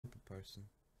person.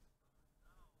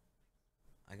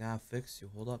 I gotta fix you.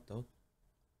 Hold up, dude.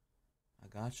 I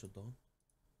got you, dude.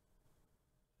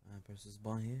 I press this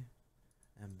button here.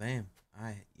 And bam.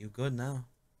 Alright, you good now.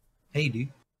 Hey, dude.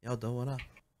 Yo, dude, what up?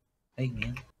 Hey,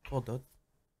 man. Cool, dude.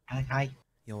 Hi.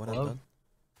 Yo, what Hello? up, dude?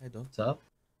 Hey, dude. What's up?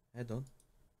 Hey, dude.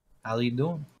 How you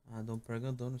doing? I'm doing pretty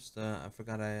good, dude. Just, I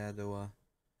forgot I had to,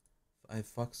 I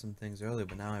fucked some things earlier,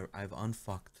 but now I've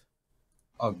unfucked.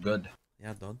 Oh, good.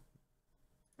 Yeah, dude.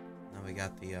 Now we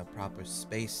got the proper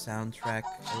space soundtrack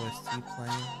OST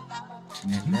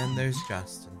playing. And then there's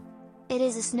Justin. It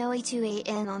is a snowy 2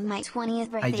 a.m. on my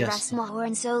 20th birthday, Justin. Russ,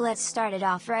 and so let's start it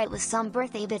off right with some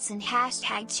birthday bits and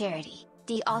hashtag charity.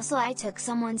 Also, I took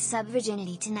someone's sub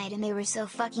virginity tonight and they were so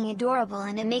fucking adorable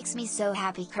and it makes me so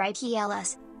happy. Cry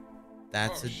PLS.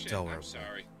 That's Shit, adorable. I'm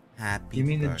sorry. Happy Give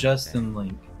me the birthday. Justin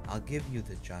link. I'll give you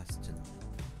the Justin link.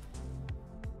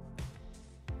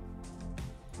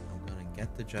 I'm gonna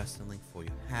get the Justin link for you.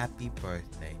 Happy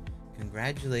birthday.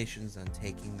 Congratulations on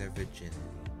taking their virginity.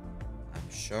 I'm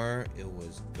sure it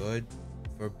was good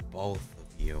for both of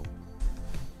you.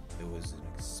 It was an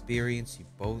experience you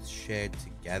both shared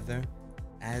together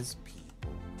as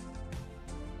people.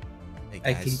 Hey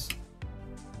guys,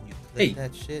 you clicked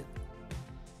that shit?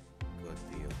 Good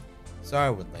deal.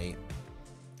 Sorry we're late.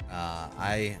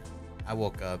 I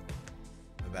woke up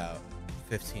about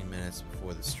 15 minutes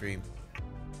before the stream.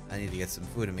 I need to get some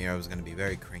food in me or I was gonna be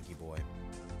very cranky boy.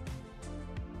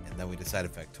 And then we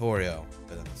decided Factorio,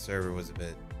 but then the server was a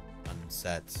bit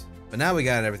unset. But now we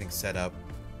got everything set up.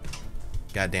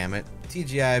 God damn it.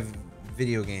 TGI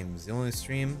video games, the only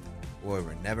stream where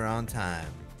we're never on time.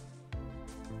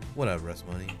 What up, Russ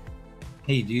Money?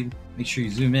 Hey, dude. Make sure you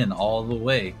zoom in all the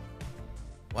way.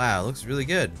 Wow, it looks really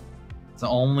good. It's the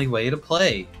only way to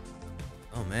play.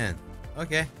 Oh man.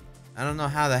 Okay. I don't know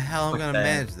how the hell I'm Look gonna at that.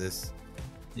 manage this.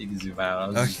 You can zoom out.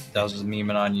 Okay. That was just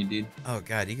memeing on you, dude. Oh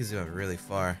god, you can zoom up really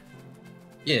far.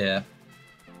 Yeah.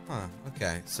 Huh,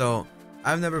 okay. So,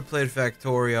 I've never played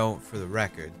Factorio for the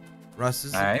record. Russ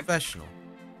is a Alright. professional.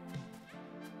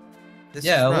 This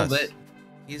Yeah, is a Russ. little bit.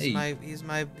 He's Hey. he's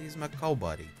my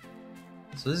co-buddy.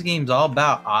 So this game's all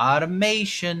about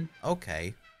automation.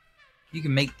 Okay. You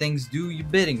can make things do your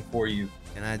bidding for you.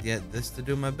 Can I get this to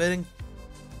do my bidding?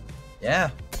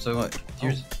 Yeah. So What?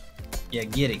 here's... Yeah,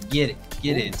 get it.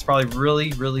 It's probably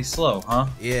really, really slow, huh?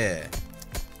 Yeah.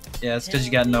 Yeah, it's because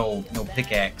you got no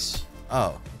pickaxe.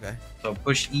 Oh, okay. So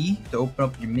push E to open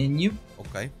up your menu.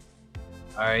 Okay.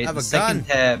 Alright, have the a second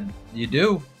gun. tab, you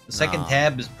do. The second Nah.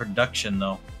 tab is production,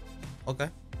 though. Okay.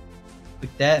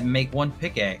 Click that and make one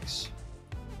pickaxe.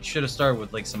 You should have started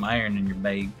with like some iron in your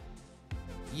bag.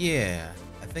 Yeah.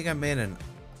 I think I made an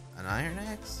iron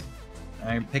axe?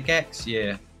 Iron pickaxe,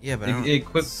 yeah. Yeah, but I don't It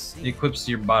equips see it equips to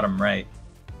your bottom right,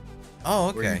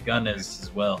 Oh, where your okay. gun is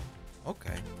as well.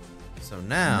 Okay. So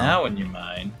Now in your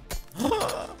mind,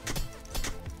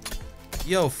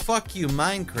 Yo, fuck you,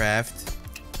 Minecraft.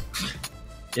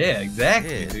 yeah,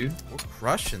 exactly, Yeah, dude. we're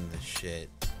crushing this shit.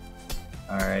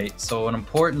 All right, so an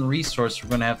important resource we're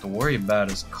gonna have to worry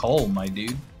about is coal, my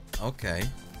dude. Okay.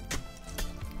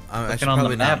 I Looking should on the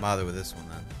probably not map. bother with this one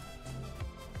then.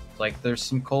 Like, there's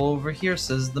some coal over here,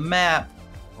 says the map.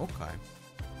 Okay.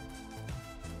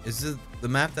 Is it the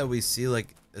map that we see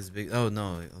like as big? Oh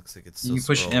no, it looks like it's still You can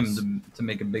push scrolls. M to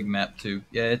make a big map too.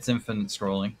 Yeah, it's infinite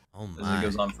scrolling. Oh As my. it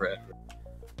goes on forever.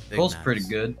 Big Coal's maps. pretty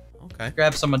good. Okay.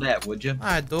 Grab some of that, would you?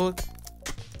 Alright, dog.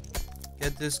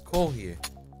 Get this coal here.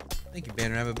 Thank you,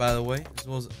 Banner Rabbit, by the way, as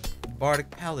well as Bardic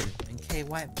Paladin and K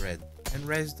Whitebread and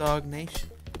Res Dog Nation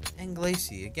and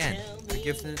Glacy again for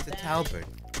gifting it to Talbert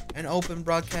and Open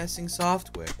Broadcasting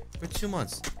Software for 2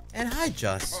 months. And hi, Oh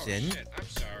Justin. shit, I'm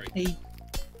sorry. Hey,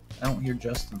 I don't hear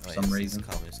Justin for Oh, some it's reason.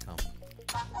 coming, it's coming.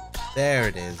 There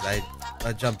it is. I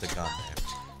jumped the gun there.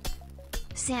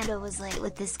 Santa was late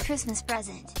with this Christmas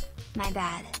present. My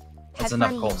bad. That's Have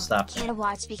enough fun, coal, you. stop Can't that.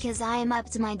 watch because I am up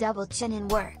to my double chin in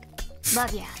work.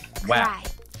 Love ya. Wow. Cry.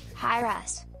 Hi,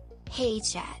 Russ. Hey,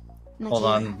 chat. Hold Makila.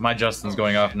 on, my Justin's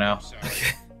going off now. I'm sorry.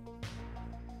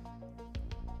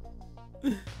 Oh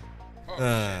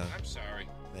shit, I'm sorry.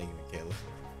 Thank you, Michaela.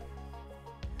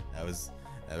 That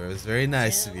was very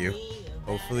nice of you.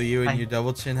 Hopefully you and Hi. your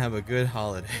double chin have a good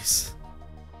holidays.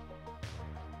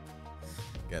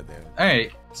 God damn it.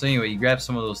 Alright, so anyway, you grab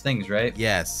some of those things, right?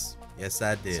 Yes. Yes,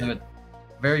 I did. So at the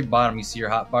very bottom, you see your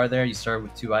hotbar there? You start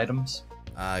with 2 items.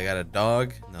 I got a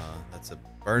dog. No, that's a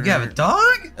burner. You have a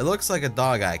dog? It looks like a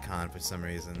dog icon for some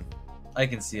reason. I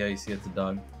can see how you see it's a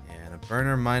dog. Yeah, and a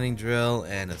burner mining drill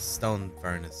and a stone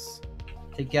furnace.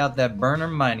 Take out that burner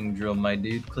mining drill, my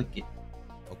dude. Click it.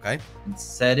 Okay. And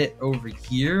set it over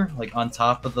here, like on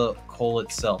top of the coal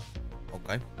itself.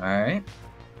 Okay. Alright.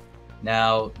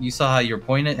 Now, you saw how your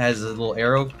pointer has a little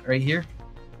arrow right here?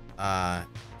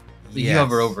 You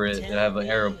hover over it, it'll have an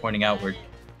arrow pointing outward.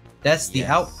 That's the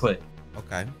output.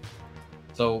 Okay.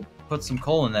 So, put some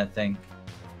coal in that thing.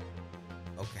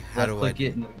 Okay, how do I... Click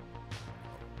it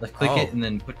and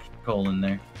then put coal in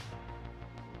there.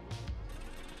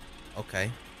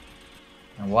 Okay.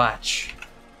 And watch.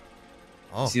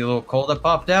 Oh. See a little coal that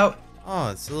popped out? Oh,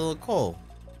 it's a little coal.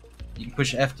 You can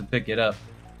push F to pick it up.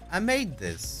 I made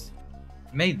this.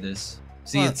 Made this.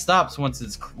 See, What? it stops once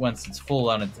it's full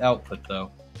on its output,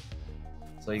 though.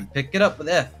 So you pick it up with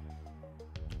F.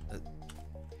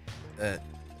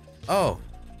 Oh.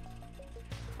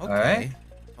 Okay. Alright.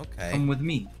 Okay. Come with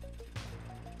me.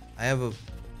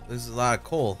 There's a lot of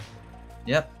coal.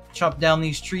 Yep. Chop down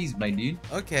these trees, my dude.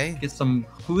 Okay. Get some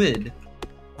wood.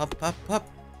 Hop, hop, hop.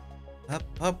 Hop,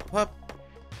 hop, hop.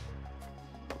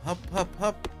 Hop, hop,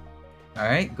 hop.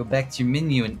 Alright, go back to your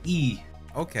menu and E.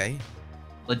 Okay.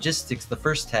 Logistics, the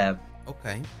first tab.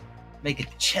 Okay. Make a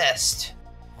chest.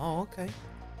 Oh, okay.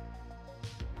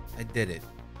 I did it.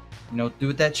 You know what to do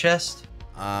with that chest?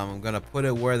 I'm gonna put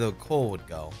it where the coal would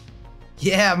go.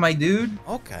 Yeah, my dude.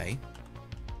 Okay.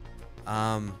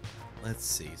 Let's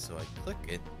see. So I click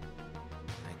it.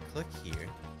 I click here.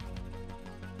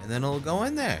 And then it'll go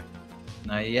in there.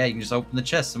 Now, yeah, you can just open the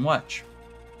chest and watch.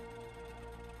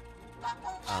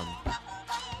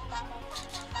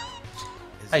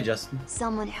 Hi, Justin.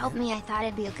 Someone help me, I thought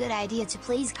it'd be a good idea to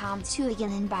please calm Tgivg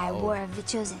and then buy War of the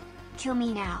Chosen. Kill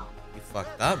me now. You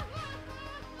fucked up.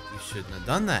 You shouldn't have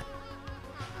done that.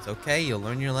 It's okay, you'll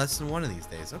learn your lesson one of these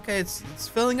days. Okay, it's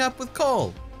filling up with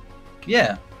coal.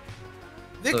 Yeah.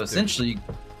 Victor. So essentially,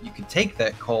 you could take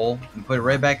that coal and put it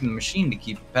right back in the machine to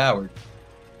keep it powered.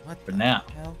 What For the now.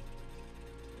 hell?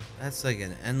 That's like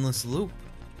an endless loop.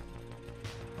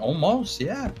 Almost,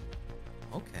 yeah.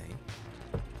 Okay.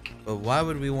 But why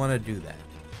would we want to do that?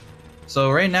 So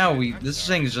right now, this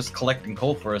thing is just collecting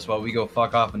coal for us while we go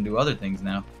fuck off and do other things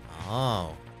now.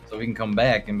 Oh. So we can come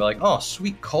back and be like, oh,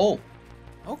 sweet coal.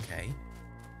 Okay.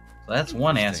 So that's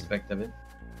one Interesting. aspect of it.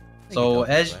 Think So it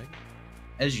goes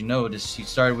as you noticed, you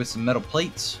started with some metal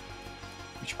plates.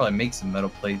 We should probably make some metal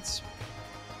plates.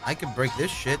 I could break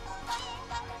this shit.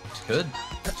 Good.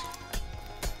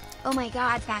 Oh my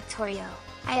god, Factorio.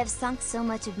 I have sunk so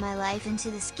much of my life into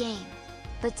this game.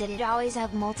 But did it always have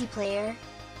multiplayer?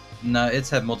 No, it's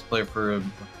had multiplayer for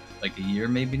like a year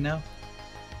maybe now.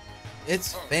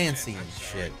 It's Oh, fancy man, and I'm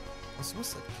sorry. shit.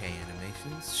 What's up, K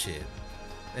Animations? Shit.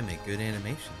 They make good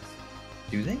animations.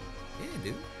 Do they? Yeah,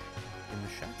 dude. Give them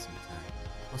a shot sometime.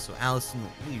 Also, Allison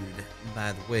Weird,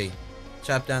 by the way.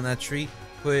 Chop down that tree,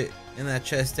 put it in that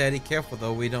chest, Daddy. Careful,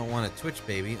 though. We don't want to twitch,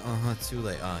 baby. Too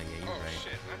late. Oh, yeah, you're Oh right.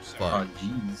 shit, I'm Fuck. sorry. Oh,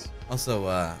 jeez. Also,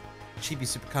 Chibi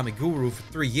Super Comic Guru for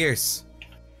 3 years.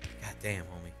 God damn,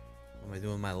 homie. What am I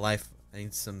doing with my life? I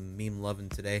need some meme loving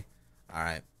today.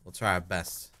 Alright, we'll try our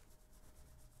best.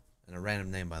 And a random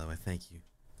name, by the way. Thank you.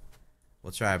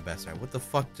 We'll try our best. Alright, what the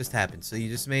fuck just happened? So you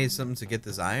just made something to get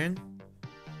this iron?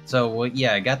 So, well,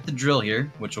 yeah, I got the drill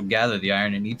here, which will gather the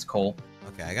iron. It needs coal.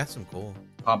 Okay, I got some coal.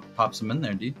 Pop some in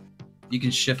there, dude. You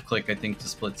can shift click, I think, to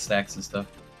split stacks and stuff.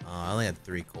 I only had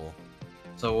 3 coal.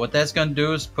 So what that's gonna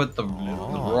do is put the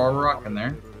raw rock in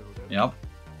there. Yep.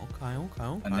 Okay.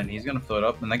 And then he's gonna fill it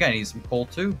up. And that guy needs some coal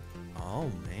too.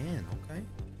 Oh, man, okay.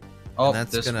 Oh, And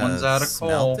that's this gonna one's out of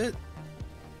smelt coal. it?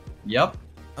 Yep.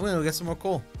 I'm gonna go get some more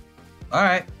coal. All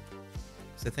right.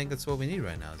 So I think that's what we need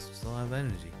right now. It's just a lot of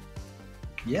energy.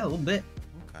 Yeah, a little bit.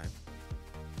 Okay.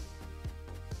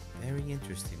 Very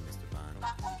interesting, Mr.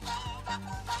 Bond.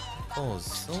 Coal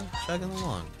is still chugging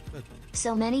along. Good.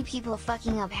 So many people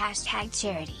fucking up hashtag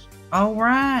charity. All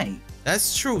right.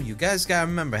 That's true. You guys gotta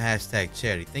remember hashtag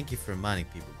charity. Thank you for reminding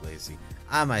people, Glazy.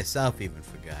 I myself even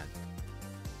forgot.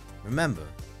 Remember,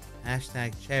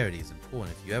 hashtag charity is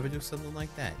important if you ever do something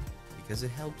like that, because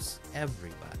it helps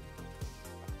everybody.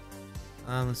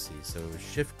 Let's see. So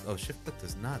shift click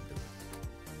does not do it.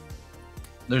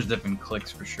 There's different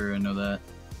clicks for sure. I know that.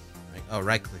 Right? Oh,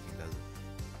 right clicking does it.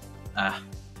 Ah.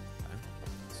 Okay.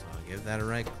 So I'll give that a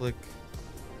right click.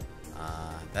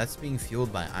 That's being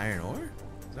fueled by iron ore.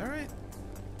 Is that right?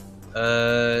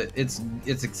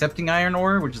 It's accepting iron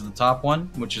ore, which is the top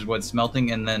one, which is what's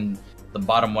smelting, and then the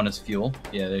bottom one is fuel.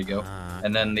 Yeah, there you go.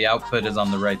 And then the output is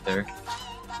on the right there.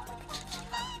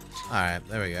 All right,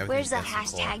 there we go. Where's the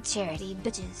Everything's got some hashtag charity,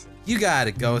 bitches? coal. You got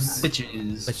it, Ghost.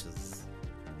 Bitches. Bitches.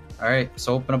 All right,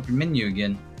 so open up your menu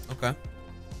again. Okay.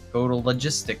 Go to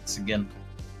logistics again.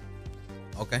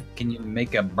 Okay. Can you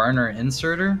make a burner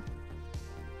inserter?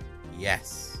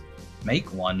 Yes.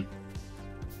 Make one.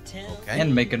 Okay.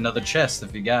 And make another chest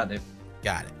if you got it.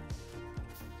 Got it.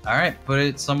 All right, put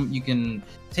it some. You can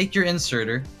take your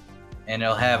inserter, and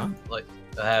it'll have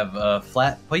a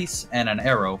flat piece and an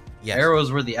arrow. Yes.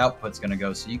 Arrow's where the output's gonna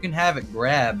go, so you can have it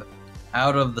grab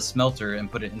out of the smelter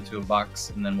and put it into a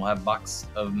box, and then we'll have a box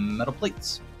of metal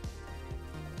plates.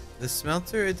 The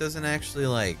smelter, it doesn't actually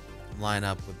like line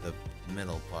up with the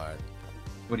middle part.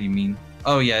 What do you mean?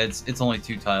 Oh yeah, it's only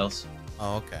 2 tiles,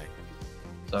 Oh, okay.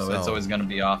 so it's always gonna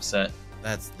be offset.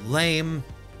 That's lame.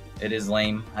 It is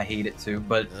lame. I hate it too,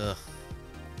 but Ugh.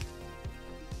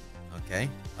 Okay.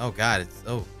 Oh god, it's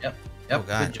yep, oh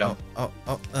god. good job.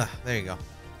 There you go.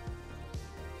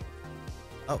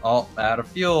 Oh, out of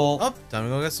fuel. Oh, time to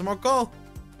go get some more coal.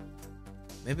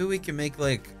 Maybe we can make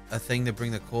like a thing to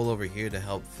bring the coal over here to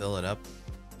help fill it up.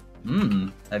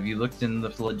 Have you looked in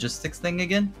the logistics thing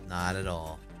again? Not at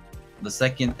all. The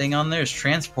second thing on there is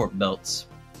transport belts.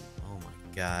 Oh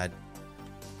my god.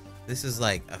 This is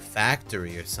like a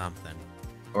factory or something.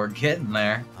 We're getting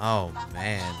there. Oh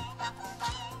man.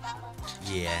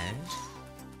 Yeah.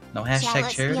 No Yeah, hashtag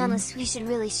let's charity. be honest, we should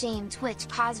really shame Twitch,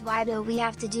 cause why do we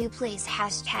have to do place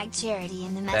hashtag charity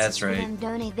in the message That's for right. them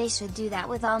donate? They should do that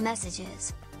with all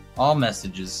messages. All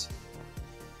messages.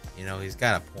 You know, he's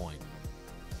got a point.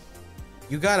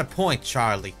 You got a point,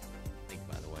 Charlie. Thank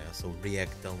you, by the way. Also,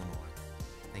 React Illinois.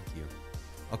 Thank you.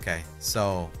 Okay,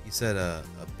 so you said a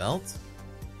belt?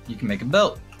 You can make a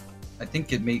belt. I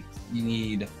think you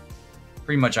need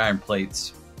pretty much iron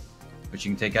plates, which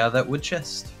you can take out of that wood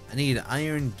chest. I need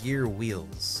iron gear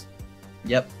wheels.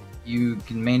 Yep, you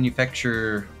can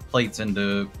manufacture plates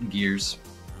into gears.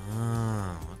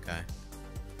 Oh, okay.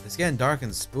 It's getting dark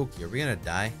and spooky. Are we gonna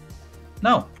die?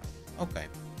 No, Okay.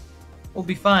 we'll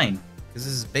be fine. Because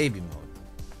this is baby mode.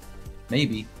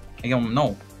 Maybe. I don't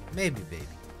know. Maybe, baby.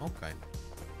 Okay.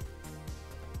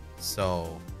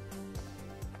 So,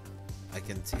 I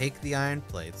can take the iron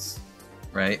plates.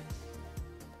 Right?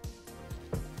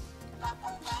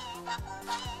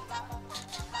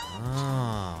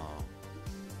 Oh.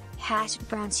 Hash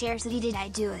brown scarcity, did I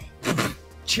do it?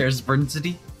 Cheers,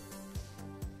 Burnsity.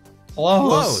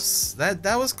 Close.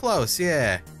 That was close,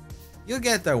 yeah. You'll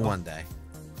get there one day.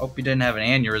 Hope you didn't have an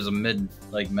aneurysm mid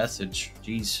message.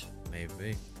 Jeez.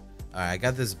 Maybe. Alright, I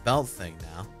got this belt thing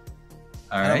now.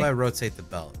 All How do I right. rotate the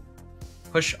belt?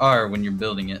 Push R when you're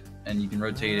building it, and you can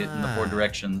rotate it in the 4 Ah.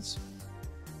 directions.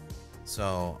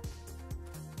 So,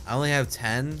 I only have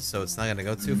 10, so it's not going to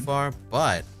go too Mhm. far,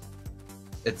 but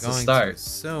It's going a to start.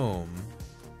 assume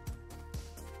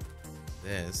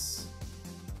this,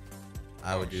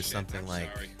 I would Oh, do shit, something I'm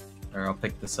like, sorry. Or I'll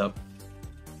pick this up.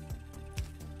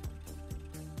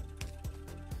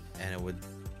 and it would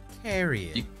carry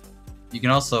it. You can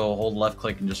also hold left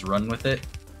click and just run with it.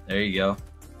 There you go.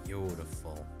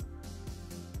 Beautiful.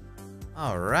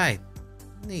 Alright.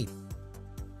 Neat.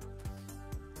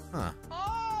 Huh.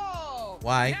 Oh!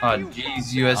 Why? Oh,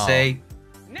 jeez, USA.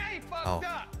 Now you fucked Oh.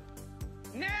 up!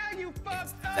 Now you It's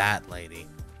fucked up! that lady.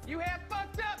 You have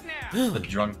fucked up now! The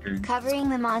drunkard. Covering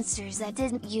the monsters that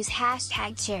didn't use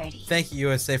hashtag charity. Thank you,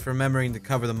 USA, for remembering to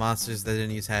cover the monsters that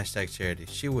didn't use hashtag charity.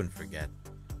 She wouldn't forget.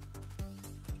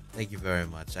 Thank you very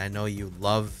much. I know you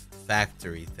love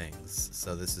factory things,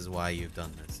 so this is why you've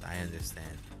done this. I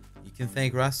understand. You can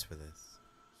thank Russ for this.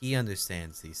 He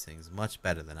understands these things much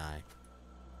better than I.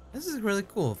 This is really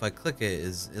cool. If I click it,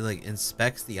 it like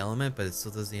inspects the element, but it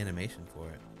still does the animation for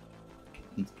it.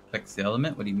 Inspects the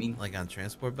element? What do you mean? Like on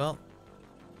transport belt.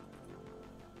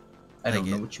 I don't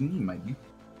like know it. what you mean, Mikey.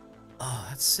 Oh,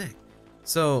 that's sick.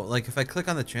 So, like, if I click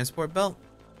on the transport belt,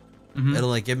 Mhm. it'll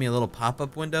like give me a little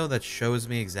pop-up window that shows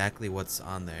me exactly what's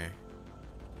on there.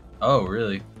 Oh,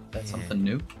 really? That's Yeah. something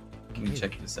new? Let me Maybe.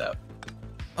 check this out.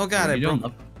 Oh god, What are I you doing?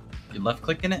 broke. You left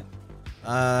clicking it?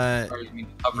 Or you mean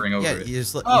hovering over yeah, it? you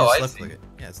just Oh, I left see. click it.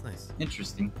 Yeah, it's nice.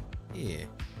 Interesting. Yeah.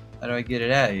 How do I get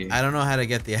it out of here? I don't know how to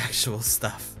get the actual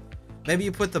stuff. Maybe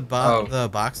you put the Oh. the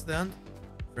box down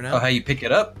for now. Oh, how you pick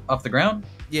it up off the ground?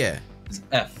 Yeah. Is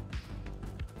F.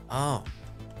 Oh.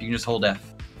 You can just hold F.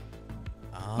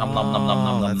 Oh, Nom, nom, nom, nom,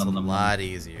 nom, that's nom, a nom, nom. lot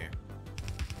easier.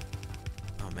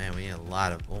 Oh man, we need a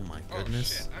lot of. Oh my Oh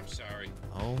goodness. shit, I'm sorry.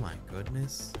 Oh my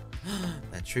goodness.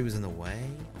 That tree was in the way.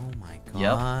 Oh my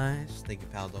Yep. gosh. Thank you,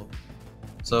 Paldo.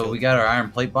 So we got our iron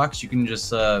plate box. You can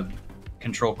just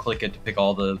control click it to pick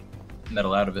all the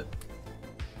metal out of it.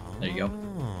 There you go.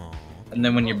 Oh. And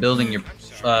then when you're building your I'm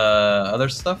sorry. other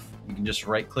stuff, you can just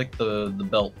right click the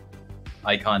belt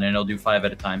icon and it'll do 5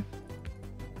 at a time.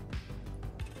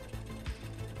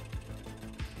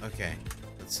 Okay,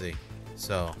 let's see.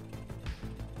 So,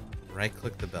 right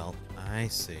click the belt. I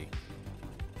see.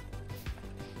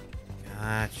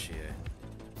 Gotcha.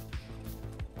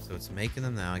 So it's making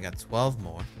them now. I got 12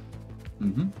 more.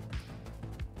 Mm-hmm.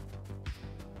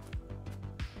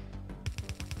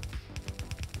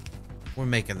 We're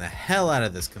making the hell out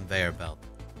of this conveyor belt.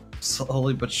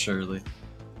 Slowly but surely.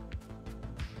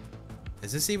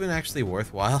 Is this even actually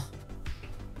worthwhile?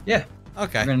 Yeah.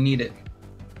 Okay. We're gonna need it.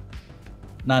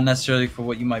 Not necessarily for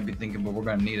what you might be thinking, but we're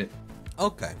gonna need it.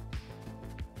 Okay.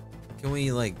 Can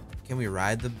we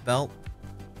ride the belt?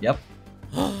 Yep.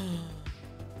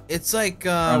 It's like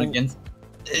Run against.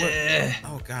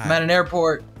 oh god. I'm at an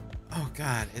airport. Oh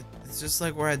god. It's just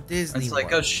like we're at Disney It's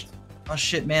like, World. oh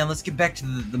shit, man. Let's get back to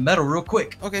the metal real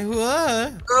quick. Okay,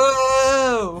 Oh!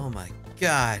 oh my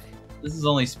god. This is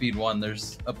only speed 1.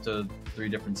 There's up to 3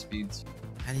 different speeds.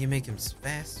 How do you make him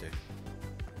faster?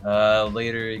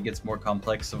 Later it gets more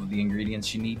complex of the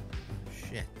ingredients you need,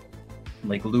 Shit.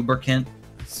 like lubricant.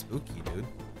 That's spooky, dude.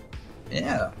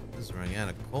 Yeah. This is running out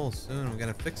of coal soon. We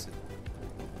gotta fix it.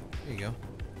 There you go.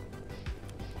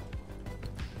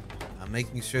 I'm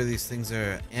making sure these things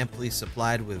are amply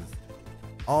supplied with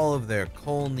all of their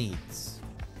coal needs.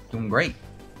 Doing great.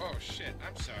 Oh shit,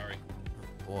 I'm sorry.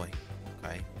 Oh boy.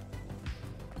 Okay.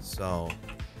 So,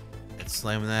 let's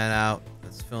slam that out.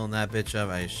 Let's fill that bitch up.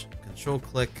 I control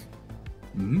click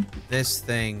Mm-hmm. this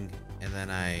thing, and then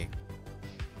I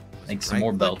Make some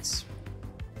more belts.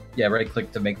 Yeah, right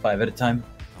click to make 5 at a time.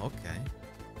 Okay.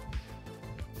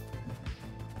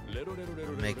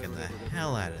 I'm making the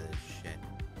hell out of this shit.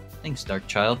 Thanks, Dark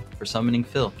Child, for summoning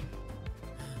Phil.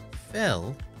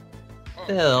 Phil? Oh,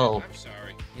 Phil. shit, I'm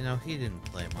sorry. You know, he didn't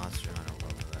play Monster Hunter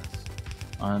World with us.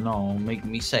 I know, make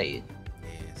me say it.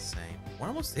 Yeah, same. We're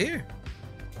almost here.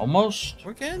 Almost.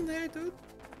 We're getting there, dude.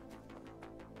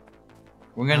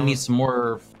 We're gonna How- need some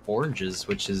more forges,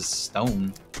 which is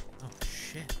stone. Oh,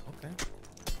 shit. Okay.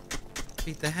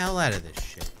 Beat the hell out of this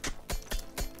shit.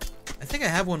 I think I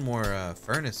have one more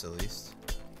furnace, at least.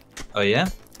 Oh yeah?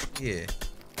 Yeah.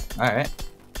 Alright.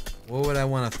 What would I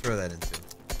want to throw that into?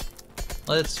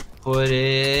 Let's put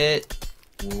it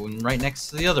right next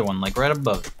to the other one, like right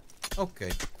above it.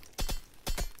 Okay.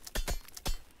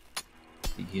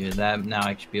 You hear that? Now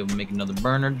I should be able to make another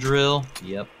burner drill.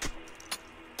 Yep.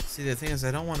 See, the thing is,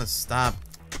 I don't want to stop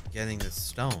getting this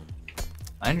stone.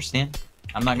 I understand.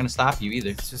 I'm not gonna stop you either.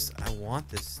 It's just, I want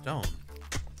this stone.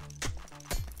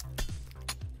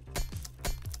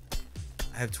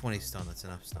 I have 20 stone. That's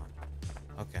enough stone.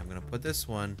 Okay, I'm gonna put this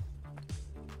one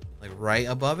like right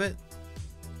above it.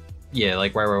 Yeah,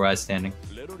 like right where I was standing.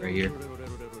 Right here.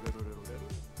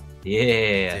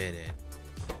 Yeah. Did it.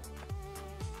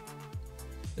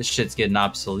 This shit's getting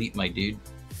obsolete, my dude.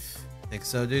 Think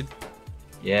so, dude?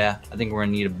 Yeah, I think we're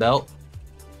gonna need a belt.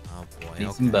 Oh boy. Need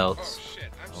Okay. some Oh belts. shit,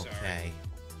 I'm sorry. Okay.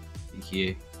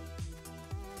 Here.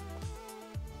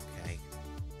 Okay.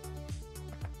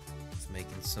 It's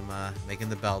making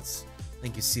the belts.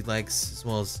 Thank you, Sea Legs, as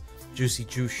well as Juicy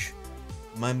Juice.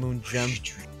 My Moon Gem.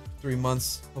 3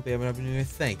 months. Hope you have an happy new year.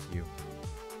 Thank you.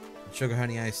 Sugar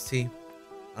Honey Iced Tea.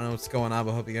 I don't know what's going on,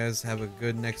 but hope you guys have a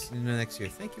good next year.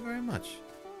 Thank you very much.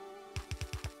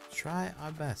 Try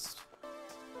our best.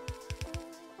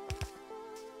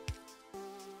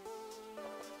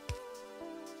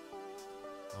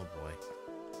 Oh boy.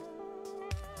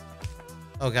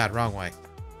 Oh god, wrong way.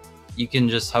 You can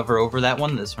just hover over that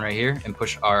one, this one right here, and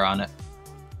push R on it.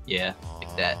 Yeah,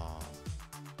 like that.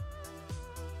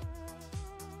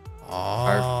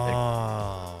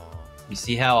 Oh. You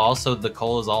see how also the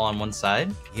coal is all on one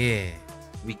side? Yeah.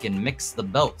 We can mix the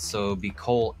belt so it'll be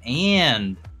coal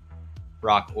and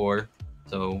rock ore,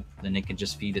 so then it can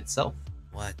just feed itself.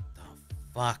 What the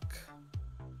fuck?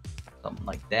 Something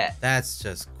like that. That's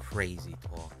just crazy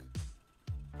talk.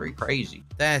 Pretty crazy.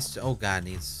 That's oh god,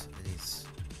 it needs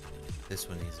this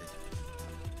one needs it.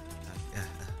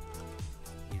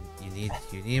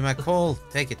 You need my coal.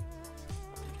 Take it.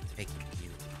 Take it, you.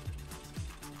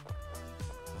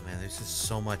 Oh man, there's just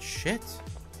so much shit.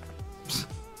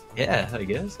 Yeah, I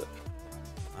guess.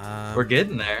 Um, We're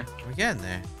getting there. We're getting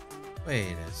there.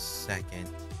 Wait a second.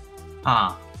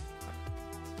 Huh.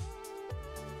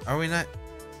 Are we not?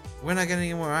 We're not getting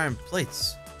any more iron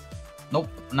plates. Nope,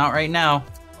 not right now.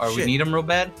 Or we Shit. need them real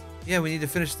bad? Yeah, we need to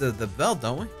finish the belt,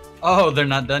 don't we? Oh, they're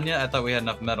not done yet? I thought we had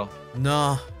enough metal.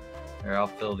 No. Here, I'll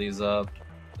fill these up.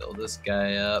 Fill this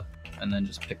guy up. And then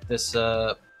just pick this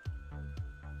up.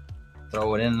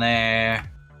 Throw it in there.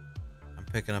 I'm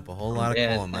picking up a whole lot of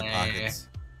Yeah, coal in my there. pockets.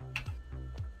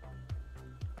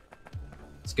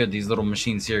 It's good. These little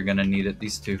machines here are gonna need it.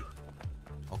 These two.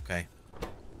 Okay.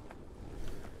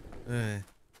 Ew.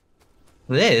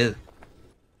 Okay,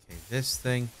 this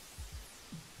thing.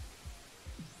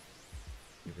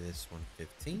 Give this one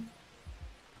 15.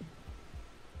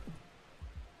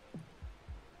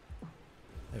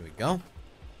 There we go.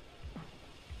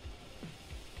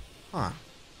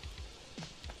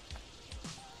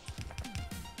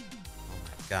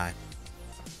 god.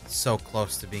 So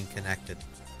close to being connected.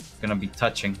 Gonna be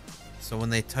touching. So when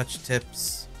they touch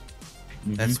tips,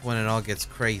 Mhm. that's when it all gets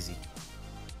crazy.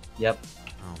 Yep.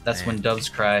 Oh, That's when man. doves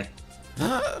cry.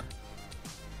 Huh?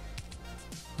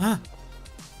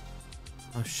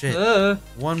 Oh shit.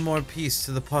 One more piece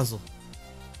to the puzzle.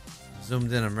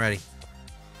 Zoomed in, I'm ready.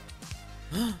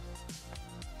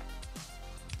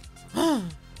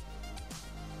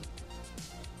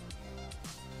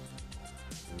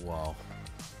 Whoa.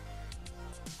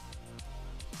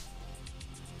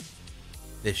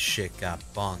 This shit got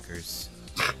bonkers.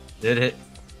 Did it?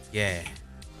 Yeah.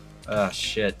 Oh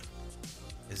shit.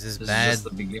 Is this This bad? is just the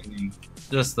beginning.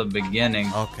 Just the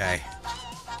beginning. Okay.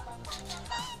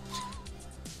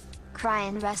 Cry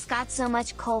and Russ got so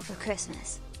much coal for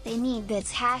Christmas. They need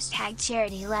bits.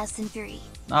 #charity lesson 3.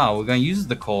 Oh, we're gonna use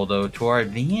the coal though to our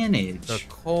advantage. The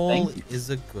coal Thank you.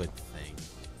 is a good thing.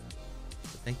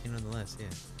 But thank you nonetheless, yeah.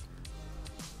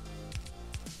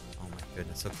 Oh my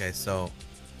goodness. Okay, so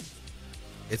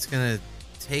it's gonna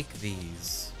take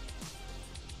these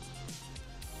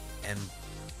and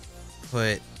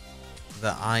put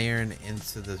the iron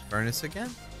into the furnace again?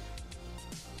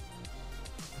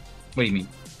 What do you mean?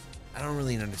 I don't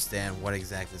really understand what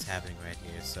exactly is happening right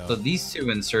here, so... So these two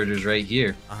inserters right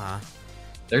here, Uh-huh.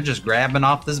 they're just grabbing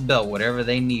off this belt whatever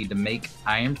they need to make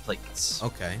iron plates.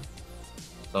 Okay.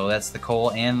 So that's the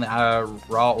coal and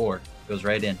raw ore. Goes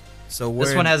right in. So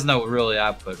This one has no really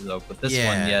output though, but this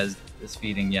Yeah. one, yeah, is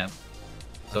feeding, yeah.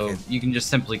 So Okay. you can just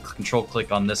simply control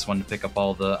click on this one to pick up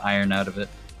all the iron out of it.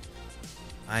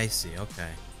 I see, okay.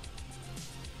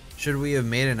 Should we have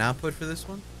made an output for this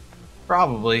one?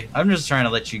 Probably. I'm just trying to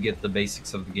let you get the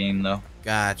basics of the game though.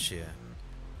 Gotcha.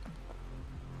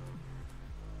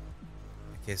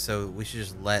 Okay, so we should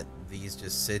just let these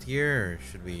just sit here, or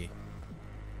should we...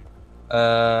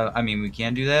 I mean, we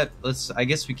can do that. I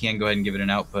guess we can go ahead and give it an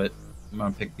output. I'm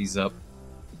gonna pick these up.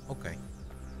 Okay.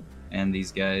 And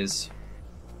these guys.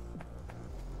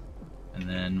 And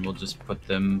then we'll just put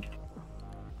them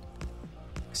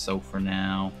like so for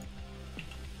now.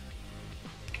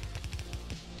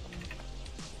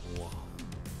 Whoa.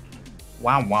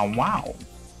 Wow, wow, wow.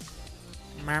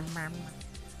 Ma,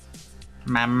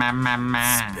 ma, ma,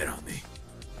 ma. Spit on me.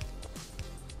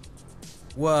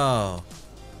 Whoa.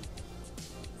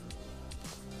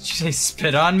 Did you say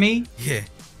spit on me? Yeah.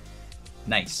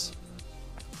 Nice.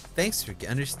 Thanks for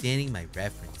understanding my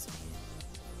reference,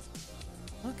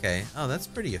 man. Okay. Oh, that's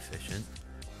pretty efficient.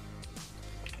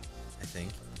 I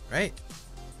think. Right?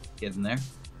 Get in there.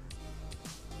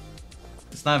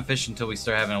 It's not efficient until we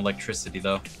start having electricity,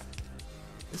 though.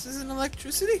 This isn't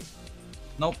electricity?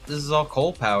 Nope, this is all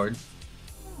coal powered.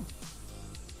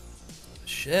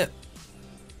 Shit.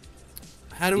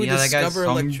 How do we Yeah, that guy's discover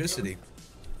hung- electricity?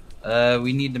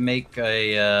 We need to make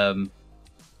a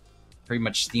pretty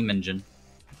much steam engine.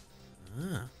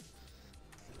 Ah.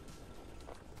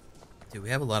 Dude, we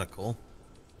have a lot of coal.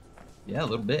 Yeah, a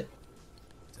little bit.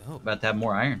 Dope. About to have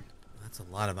more iron. That's a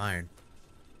lot of iron.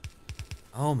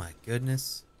 Oh my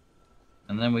goodness.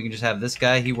 And then we can just have this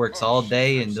guy, he works all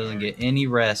day and doesn't get any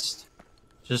rest.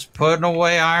 Just putting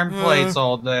away iron plates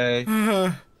all day.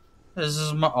 This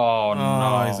is my... Oh,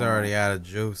 no. He's already out of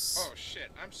juice. Oh shit,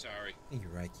 I'm sorry. Thank you,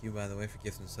 Raikou, by the way, for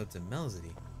gifting sub to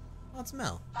Melody. Oh, it's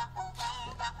Mel.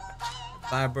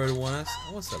 Firebird won us.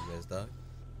 Oh, what's up, Riz Dog?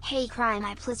 Hey Cry,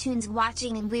 my platoon's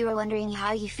watching and we were wondering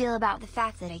how you feel about the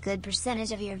fact that a good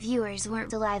percentage of your viewers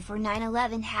weren't alive for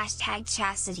 9/11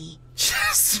 #chastity.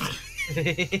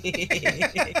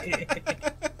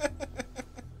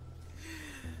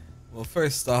 Well,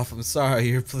 first off, I'm sorry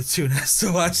your platoon has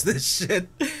to watch this shit.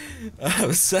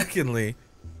 Secondly,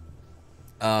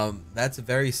 that's a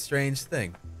very strange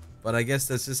thing. But I guess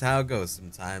that's just how it goes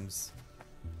sometimes.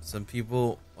 Some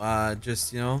people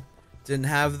just, you know, didn't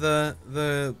have the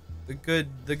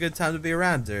good time to be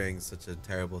around during such a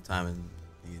terrible time in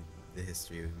the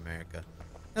history of America.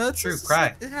 No, that's True,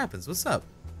 Cry. It happens. What's up?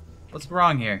 What's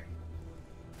wrong here?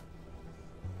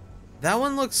 That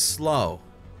one looks slow.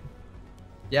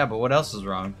 Yeah, but what else is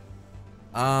wrong?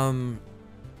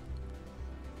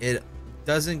 It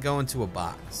doesn't go into a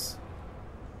box.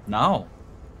 No.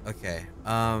 Okay.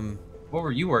 What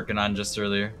were you working on just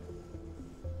earlier?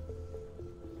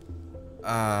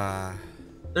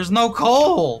 There's no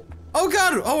coal! Oh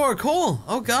god! Oh, our coal!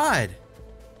 Oh god!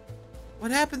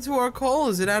 What happened to our coal?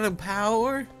 Is it out of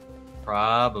power?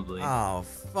 Probably. Oh,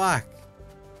 fuck.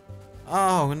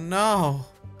 Oh, no.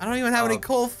 I don't even have any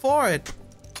coal for it.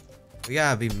 We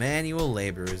gotta be manual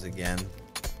laborers again.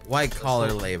 White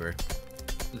collar labor.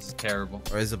 This is terrible.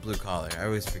 Or is it blue collar? I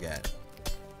always forget.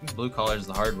 Blue collar is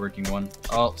the hardworking one.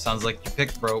 Oh, sounds like your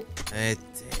pick broke. It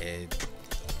did.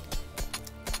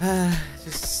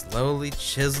 Just slowly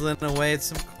chiseling away at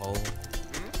some coal.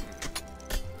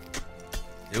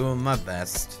 Doing my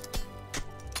best.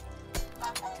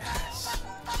 Gosh.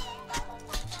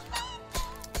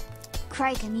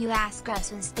 Cry, can you ask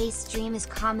Russ when Space Stream is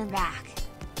coming back?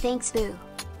 Thanks, boo.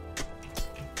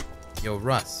 Yo,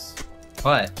 Russ.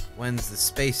 What? When's the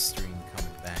space stream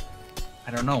coming back?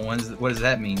 I don't know. What does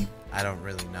that mean? I don't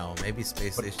really know. Maybe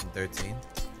Space Station 13?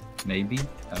 Maybe.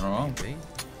 I don't know. Maybe.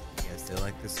 You guys still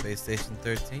like the Space Station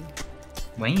 13?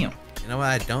 Wham. You know what?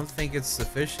 I don't think it's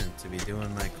sufficient to be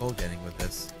doing my coal getting with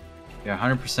this. You're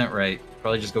 100% right.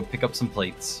 Probably just go pick up some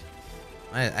plates.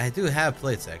 I do have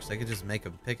plates, actually. I could just make a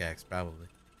pickaxe, probably.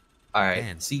 Alright.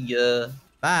 Man. See ya.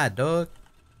 Bye, dog.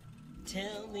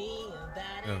 Tell me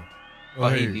about it. Oh,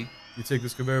 hey, dude. You take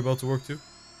this conveyor belt to work too?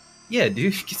 Yeah,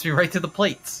 dude. Gets me right to the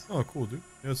plates. Oh, cool, dude.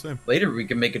 Yeah, same. Later, we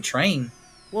can make a train.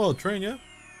 Well, train, yeah.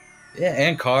 Yeah,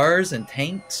 and cars and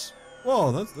tanks.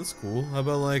 Well, that's cool. How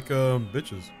about like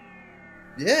bitches?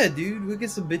 Yeah, dude. We get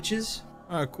some bitches.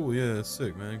 Alright, cool. Yeah, that's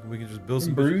sick, man. We can just build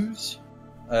Some some bitches.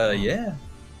 brews. Yeah.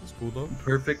 That's cool, dog.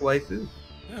 Perfect waifu.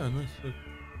 Yeah, nice. Sick.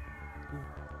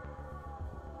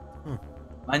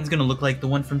 Mine's gonna look like the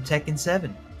one from Tekken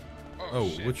 7. Oh,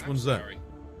 shit, which I'm one's that? sorry.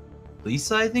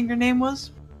 Lisa, I think her name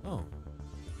was. Oh.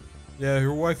 Yeah,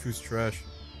 your waifu's trash.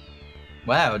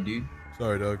 Wow, dude.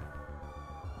 Sorry, dog.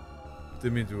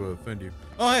 Didn't mean to offend you.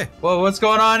 Oh, hey! Whoa, what's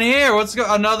going on here?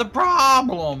 Another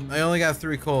problem? I only got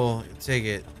 3 coal. Take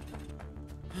it.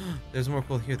 There's more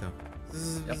coal here, though.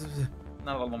 Yep.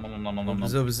 No.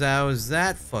 Is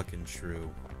that fucking true?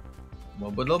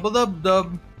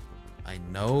 Dub. I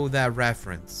know that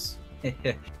reference.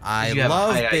 I You have a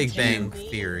love high Big IQ. Bang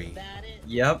Theory.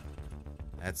 Yep.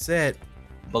 That's it.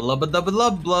 Blub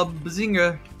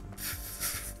bazinga.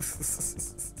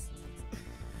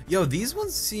 Yo, these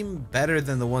ones seem better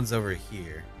than the ones over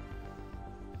here.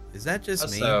 Is that just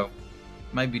me? So,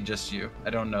 might be just you. I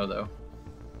don't know though.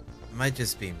 Might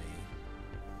just be me.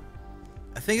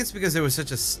 I think it's because there was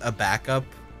such a backup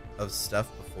of stuff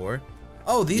before.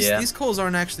 Oh, these coals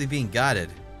aren't actually being gutted.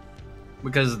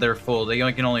 Because they're full. They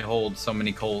can only hold so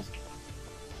many coal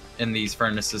in these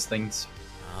furnaces things.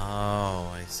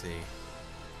 Oh, I see.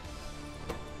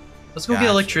 Let's go Gotcha. get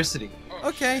electricity. Oh,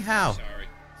 Okay, shit, how? I'm sorry.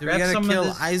 Do we Grab gotta some of kill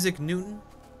this- Isaac Newton?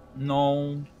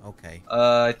 No. Okay.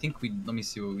 I think let me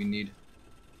see what we need.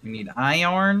 We need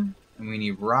iron and we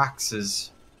need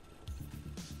roxes.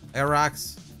 I got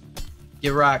rocks.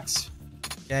 Get rocks.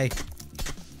 Okay.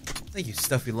 Thank you,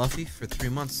 Stuffy Luffy, for 3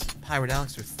 months. Pirate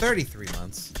Alex for 33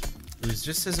 months. It was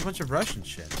just says a bunch of Russian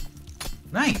shit.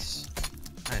 Nice.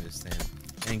 I understand.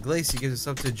 And Glacy gives us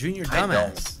up to Junior I don't.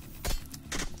 Dumbass.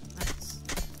 Nice.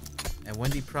 And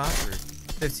Wendy Prop for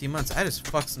 15 months. I just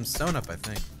fucked some stone up, I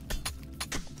think.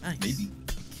 Nice. Maybe.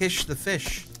 Kish the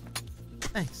fish.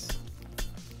 Thanks.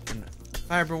 And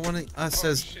Fiber one of us Oh,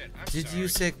 says, shit, I'm did you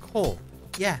sorry. say coal?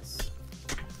 Yes.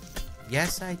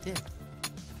 Yes, I did.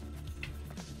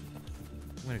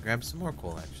 I'm gonna grab some more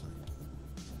coal, actually.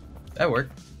 That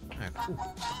worked. Alright,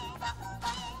 cool.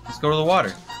 Let's go to the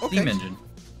water. Okay. Steam engine.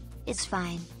 It's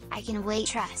fine. I can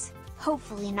wait, Russ.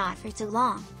 Hopefully not for too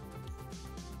long.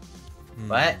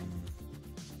 What? I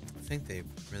think they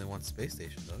really want Space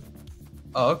Station, though.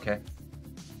 Oh, okay.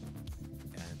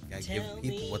 Gotta give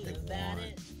people what they want.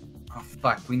 Oh,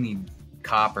 fuck. We need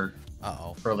copper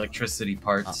Uh-oh. for electricity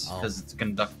parts Uh-oh. because it's a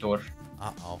conductor.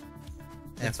 Uh-oh.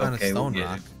 Hey, I It's found okay, a we'll stone get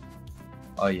rock. it.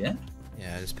 Oh, yeah?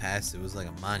 Yeah, I just passed. It was like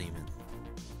a monument.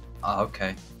 Oh,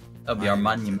 okay. That'll be our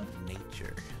monument. of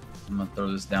nature. I'm gonna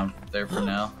throw this down there for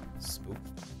now. Spooky.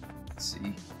 Let's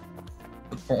see.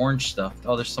 Look for orange stuff.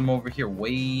 Oh, there's some over here,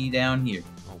 way down here.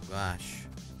 Oh gosh.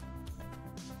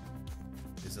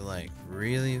 Is it like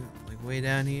really like way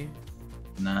down here?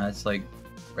 Nah, it's like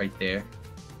right there.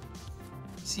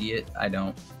 See it? I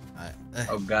don't.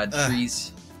 Oh god,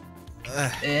 trees.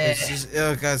 It's just,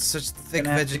 oh god, such thick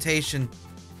Gonna have to vegetation.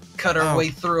 Cut our Oh, way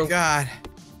through. God.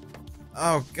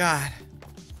 Oh god.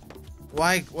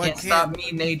 Why Can't stop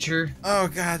me, nature. Oh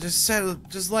god, just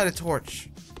light a torch.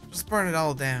 Just burn it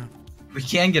all down. We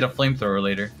can get a flamethrower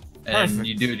later. And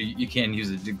Perfect. you can use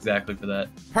it exactly for that.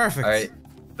 Perfect. Alright.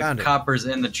 The Found it. copper's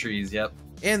in the trees, yep.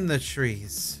 In the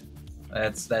trees.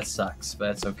 That sucks, but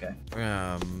that's okay. We're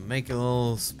gonna make a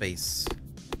little space.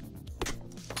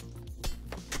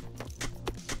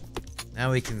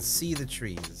 Now we can see the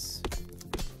trees.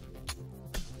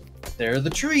 There are the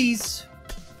trees.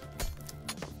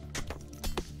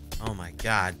 Oh my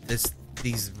god,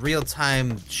 these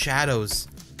real-time shadows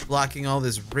blocking all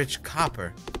this rich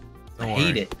copper. I Don't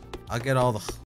hate worry. it. I'll get all the